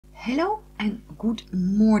Hello and good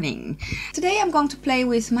morning. Today I'm going to play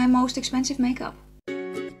with my most expensive makeup.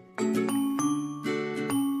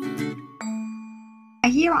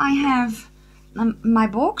 Here I have my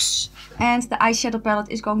box, and the eyeshadow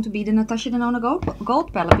palette is going to be the Natasha Denona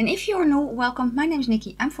Gold palette. And if you're new, welcome. My name is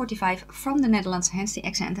Nikki. I'm 45 from the Netherlands, hence the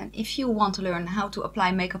accent. And if you want to learn how to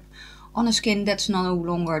apply makeup on a skin that's no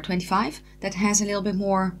longer 25, that has a little bit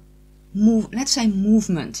more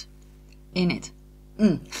movement in it.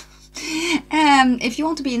 If you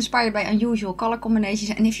want to be inspired by unusual color combinations,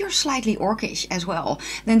 and if you're slightly orcish as well,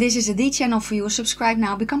 then this is the channel for you. Subscribe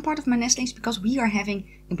now, become part of my nestlings, because we are having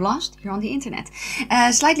a blast here on the internet.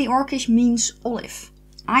 Slightly orcish means olive.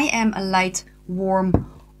 I am a light, warm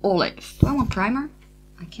olive. Do I want primer?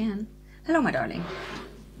 I can. Hello, my darling.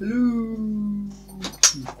 Hello.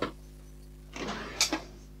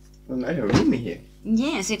 What a nice room here.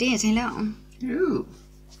 Yes, it is. Hello. Hello.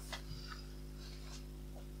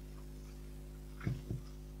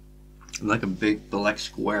 I'm like a big black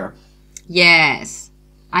square. Yes,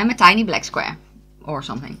 I'm a tiny black square or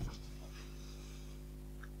something.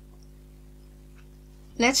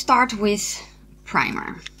 Let's start with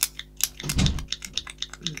primer.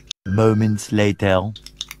 Moments later.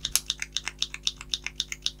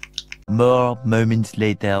 More moments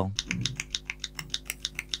later.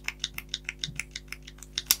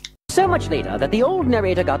 So much later that the old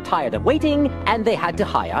narrator got tired of waiting and they had to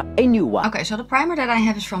hire a new one. Okay, so the primer that I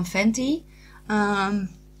have is from Fenty. And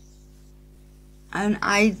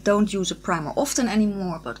I don't use a primer often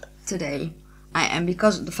anymore, but today I am,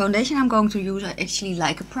 because the foundation I'm going to use, I actually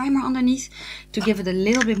like a primer underneath to give it a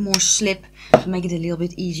little bit more slip, to make it a little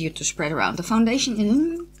bit easier to spread around. The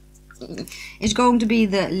foundation is going to be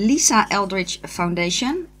the Lisa Eldridge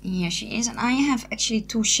foundation. Here she is, and I have actually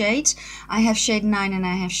two shades. I have shade 9 and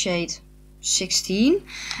I have shade 16.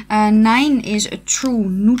 9 is a true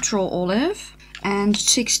neutral olive and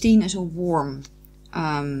 16 is a warm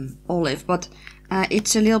olive, but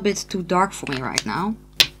it's a little bit too dark for me right now,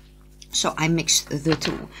 so I mixed the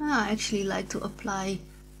two. I actually like to apply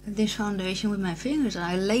this foundation with my fingers, and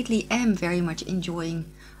I lately am very much enjoying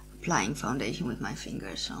applying foundation with my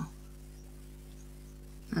fingers. So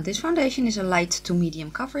now this foundation is a light to medium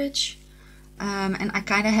coverage, and I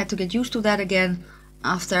kind of had to get used to that again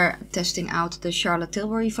after testing out the Charlotte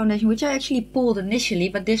Tilbury foundation, which I actually pulled initially,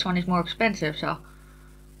 but this one is more expensive. So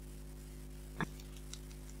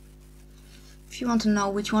if you want to know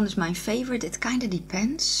which one is my favorite, it kind of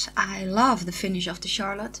depends. I love the finish of the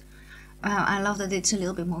Charlotte. I love that it's a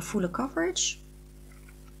little bit more fuller coverage,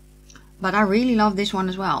 but I really love this one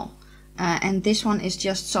as well. And this one is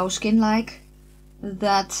just so skin-like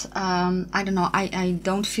that I don't know, I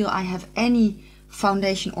don't feel I have any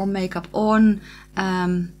foundation or makeup on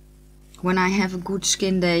when I have a good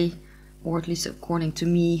skin day, or at least according to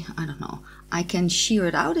me. I don't know, I can sheer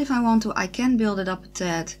it out if I want to, I can build it up a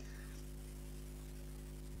tad.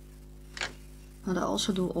 What I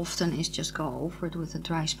also do often is just go over it with a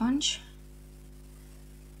dry sponge.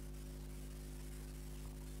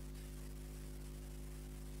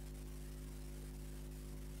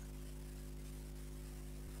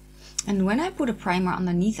 And when I put a primer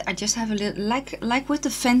underneath, I just have a little, like with the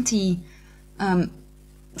Fenty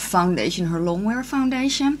foundation, her longwear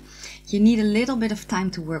foundation, you need a little bit of time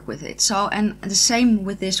to work with it. So, and the same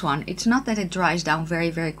with this one. It's not that it dries down very,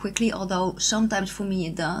 very quickly, although sometimes for me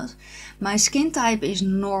it does. My skin type is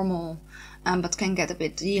normal, but can get a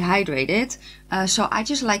bit dehydrated. So I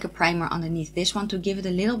just like a primer underneath this one to give it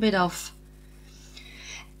a little bit of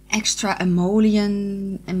extra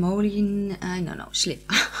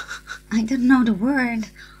slip. I don't know the word.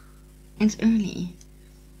 It's early.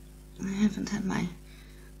 I haven't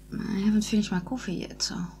finished my coffee yet,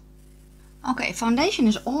 so. Okay, foundation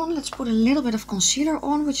is on. Let's put a little bit of concealer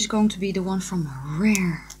on, which is going to be the one from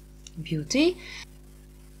Rare Beauty.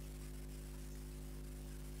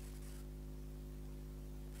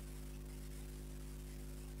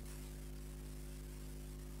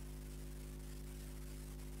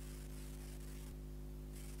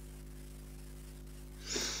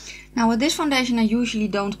 Now with this foundation I usually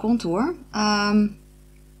don't contour,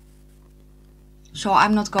 so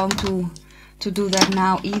I'm not going to do that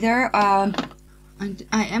now either. I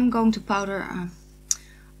am going to powder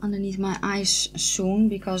underneath my eyes soon,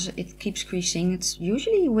 because it keeps creasing. It's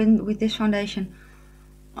usually with this foundation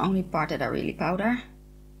only part that I really powder.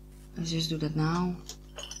 Let's just do that now.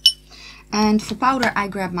 And for powder I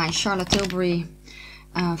grab my Charlotte Tilbury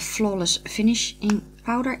Flawless Finishing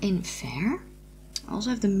Powder in Fair. I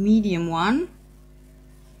also have the medium one.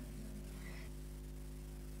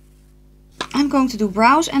 I'm going to do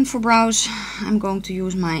brows, and for brows I'm going to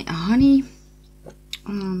use my honey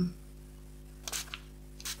my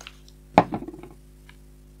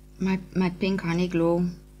pink honey glue.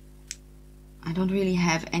 I don't really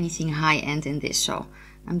have anything high-end in this, so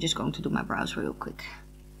I'm just going to do my brows real quick.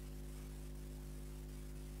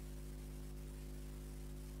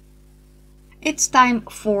 It's time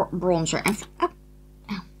for bronzer, and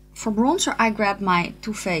for bronzer I grabbed my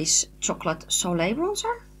Too Faced Chocolate Soleil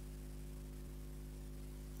bronzer.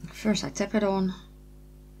 First I tap it on.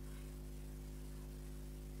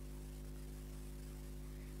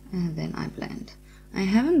 And then I blend. I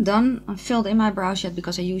haven't filled in my brows yet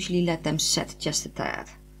because I usually let them set just a tad.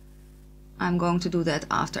 I'm going to do that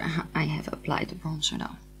after I have applied the bronzer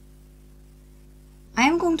now. I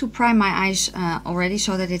am going to prime my eyes already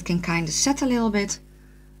so that it can kind of set a little bit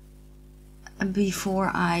before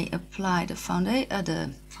I apply the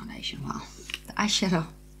foundation, wow, the eyeshadow.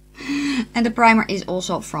 And the primer is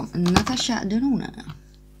also from Natasha Denona.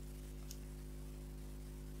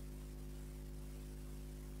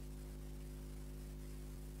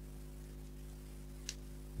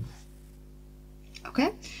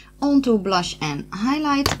 Okay, on to blush and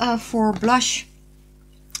highlight. For blush,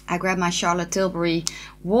 I grab my Charlotte Tilbury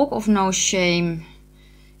Walk of No Shame.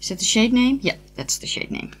 Is that the shade name? Yeah, that's the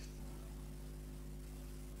shade name.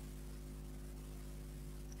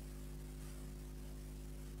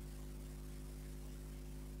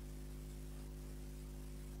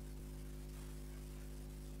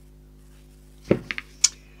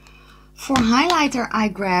 For highlighter, I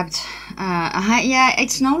grabbed yeah,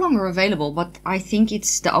 it's no longer available, but I think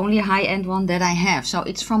it's the only high-end one that I have. So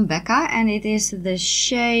it's from Becca, and it is the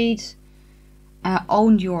shade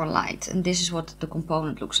Own Your Light, and this is what the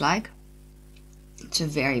component looks like. It's a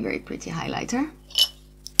very, very pretty highlighter.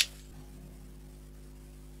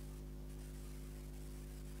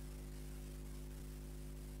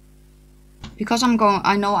 Because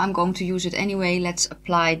I know I'm going to use it anyway, let's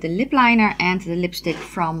apply the lip liner and the lipstick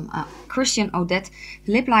from Christian Audette.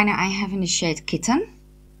 The lip liner I have in the shade Kitten.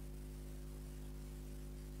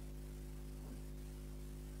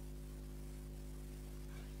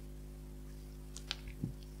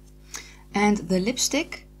 And the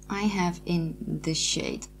lipstick I have in the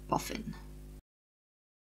shade Puffin.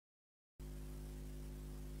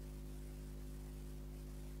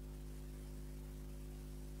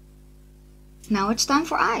 Now it's time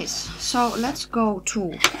for eyes. So let's go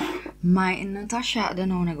to my Natasha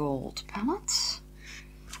Denona Gold palette.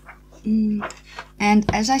 And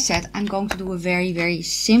as I said, I'm going to do a very, very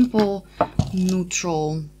simple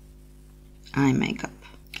neutral eye makeup.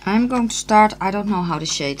 I'm going to start, I don't know how the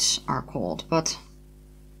shades are called, but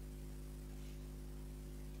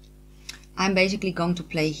I'm basically going to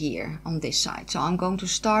play here on this side. So I'm going to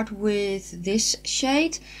start with this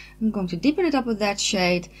shade. I'm going to deepen it up with that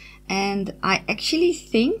shade. And I actually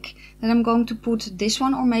think that I'm going to put this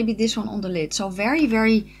one or maybe this one on the lid. So very,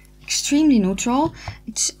 very extremely neutral.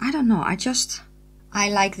 It's, I don't know, I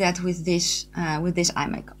like that with this eye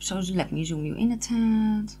makeup. So let me zoom you in a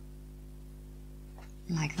tad.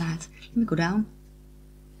 Like that. Let me go down.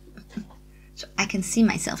 So I can see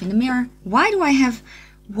myself in the mirror. Why do I have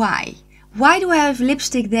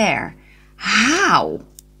lipstick there? How?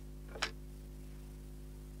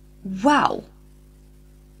 Wow.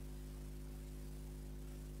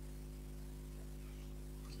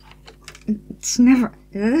 That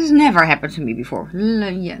has never happened to me before.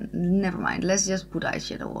 Yeah, never mind. Let's just put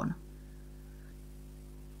eyeshadow on.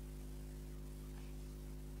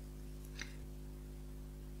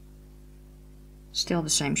 Still the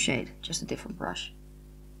same shade, just a different brush.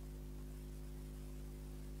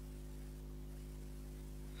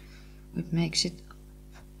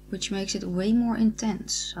 Which makes it way more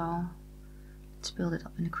intense. So let's build it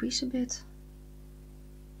up in the crease a bit.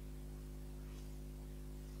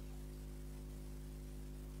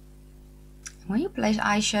 When you place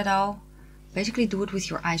eyeshadow, basically do it with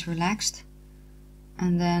your eyes relaxed,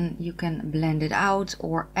 and then you can blend it out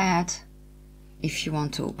or add if you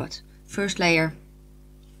want to, but first layer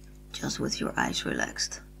just with your eyes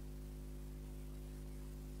relaxed.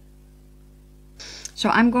 So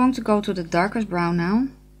I'm going to go to the darkest brown now,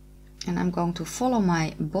 and I'm going to follow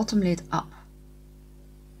my bottom lid up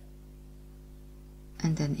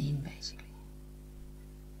and then in, basically.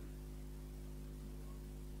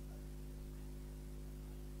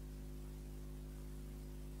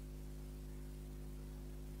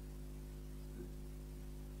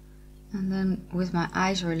 And then with my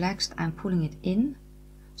eyes relaxed, I'm pulling it in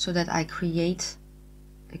so that I create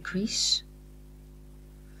a crease.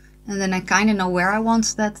 And then I kind of know where I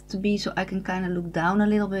want that to be, so I can kind of look down a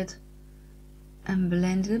little bit and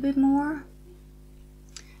blend it a bit more.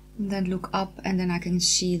 And then look up, and then I can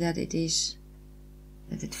see that it is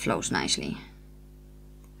that it flows nicely.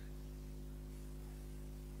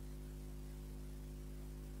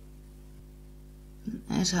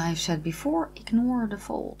 As I've said before, ignore the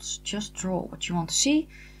folds. Just draw what you want to see.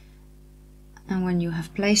 And when you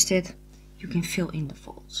have placed it, you can fill in the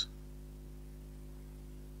folds.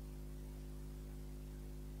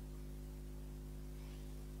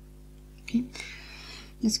 Okay,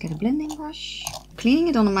 let's get a blending brush. Cleaning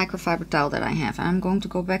it on a microfiber towel that I have. I'm going to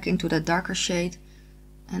go back into that darker shade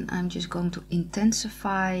and I'm just going to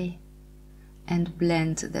intensify and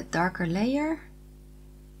blend that darker layer.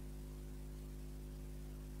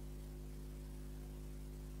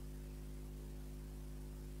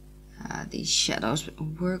 These shadows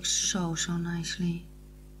work so nicely.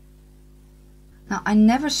 Now, I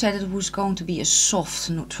never said it was going to be a soft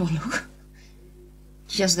neutral look.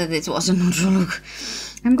 Just that it was a neutral look.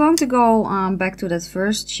 I'm going to go back to that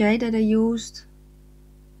first shade that I used.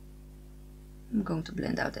 I'm going to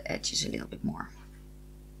blend out the edges a little bit more.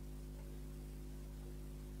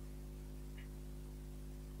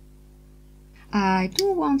 I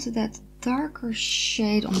do want that darker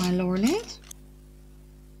shade on my lower lid.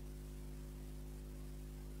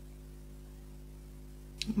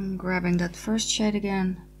 I'm grabbing that first shade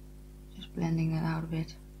again, just blending that out a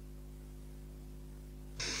bit.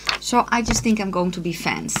 So I just think I'm going to be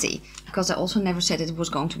fancy, because I also never said it was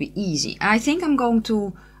going to be easy. I think I'm going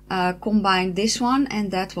to combine this one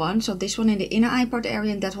and that one. So this one in the inner eye part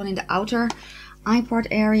area and that one in the outer eye part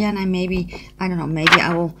area. And I don't know, maybe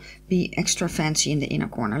I will be extra fancy in the inner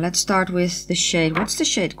corner. Let's start with the shade. What's the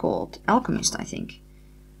shade called? Alchemist, I think.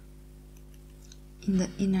 In the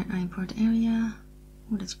inner eye part area.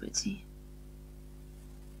 Oh, that's pretty.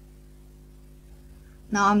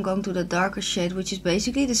 Now I'm going to the darker shade, which is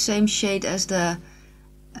basically the same shade as the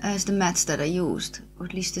mattes that I used, or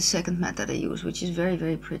at least the second matte that I used, which is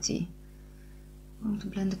very pretty. I'm going to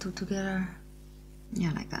blend the two together.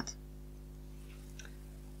 Yeah, like that.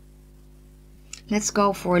 Let's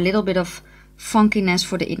go for a little bit of funkiness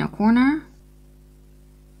for the inner corner.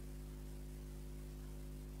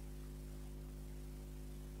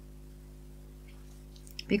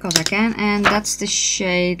 Because I can, and that's the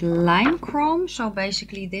shade Lime Chrome, so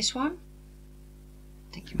basically this one.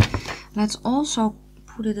 Thank you. Let's also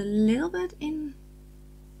put it a little bit in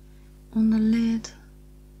on the lid.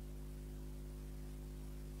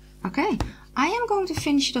 Okay, I am going to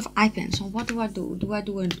finish it off eye pencil. What do I do? Do I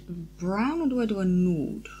do a brown or do I do a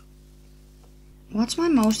nude? What's my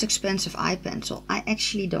most expensive eye pencil? I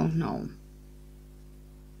actually don't know.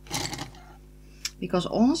 Because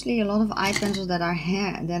honestly, a lot of eye pencils that I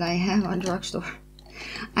have at drugstore,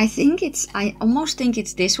 I almost think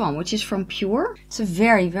it's this one, which is from Pure. It's a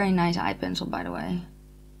very nice eye pencil, by the way.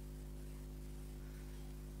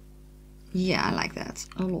 Yeah, I like that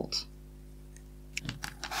a lot.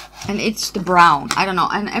 And it's the brown, I don't know.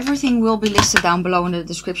 And everything will be listed down below in the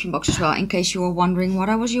description box as well, in case you were wondering what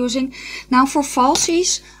I was using. Now for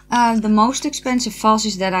falsies, the most expensive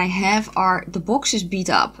falsies that I have are, the box is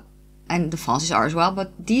beat up. And the falsies are as well,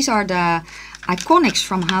 but these are the Iconics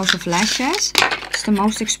from House of Lashes. It's the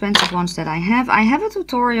most expensive ones that I have. I have a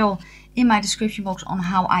tutorial in my description box on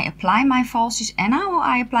how I apply my falsies and how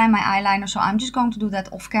I apply my eyeliner. So I'm just going to do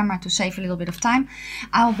that off camera to save a little bit of time.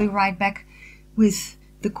 I'll be right back with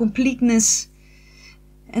the completeness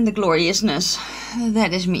and the gloriousness.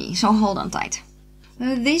 That is me, so hold on tight.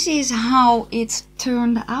 This is how it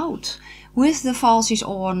turned out with the falsies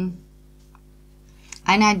on.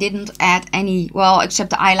 And I didn't add any, well, except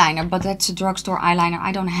the eyeliner, but that's a drugstore eyeliner.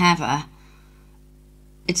 I don't have a,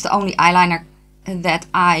 it's the only eyeliner that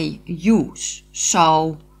I use.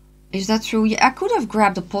 So, is that true? Yeah, I could have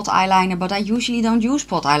grabbed a pot eyeliner, but I usually don't use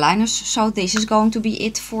pot eyeliners. So this is going to be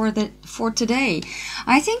it for today.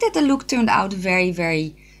 I think that the look turned out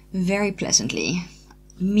very pleasantly.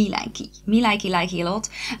 Me likey a lot.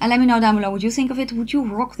 And let me know down below what you think of it. Would you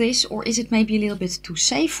rock this, or is it maybe a little bit too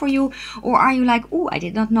safe for you? Or are you like, oh, I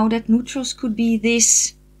did not know that neutrals could be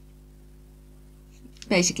this.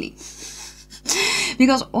 Basically.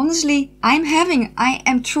 Because honestly, I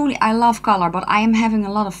love color, but I am having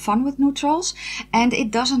a lot of fun with neutrals. And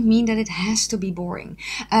it doesn't mean that it has to be boring.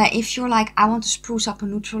 If you're like, I want to spruce up a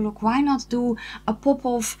neutral look, why not do a pop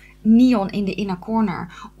of neon in the inner corner,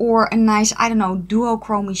 or a nice, I don't know,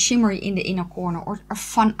 duochrome shimmery in the inner corner, or a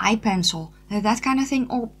fun eye pencil, that kind of thing,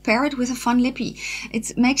 or pair it with a fun lippy.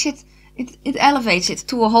 It makes it elevates it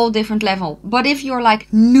to a whole different level. But if you're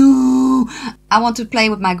like, no, I want to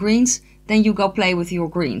play with my greens, then you go play with your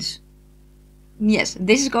greens. yes,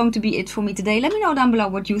 this is going to be it for me today. Let me know down below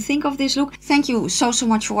what you think of this look. Thank you so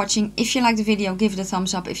much for watching. If you liked the video, give it a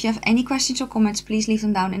thumbs up. If you have any questions or comments, please leave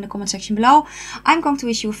them down in the comment section below. I'm going to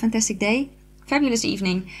wish you a fantastic day, fabulous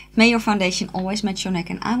evening. May your foundation always match your neck,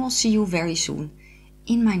 and I will see you very soon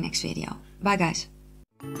in my next video. Bye guys.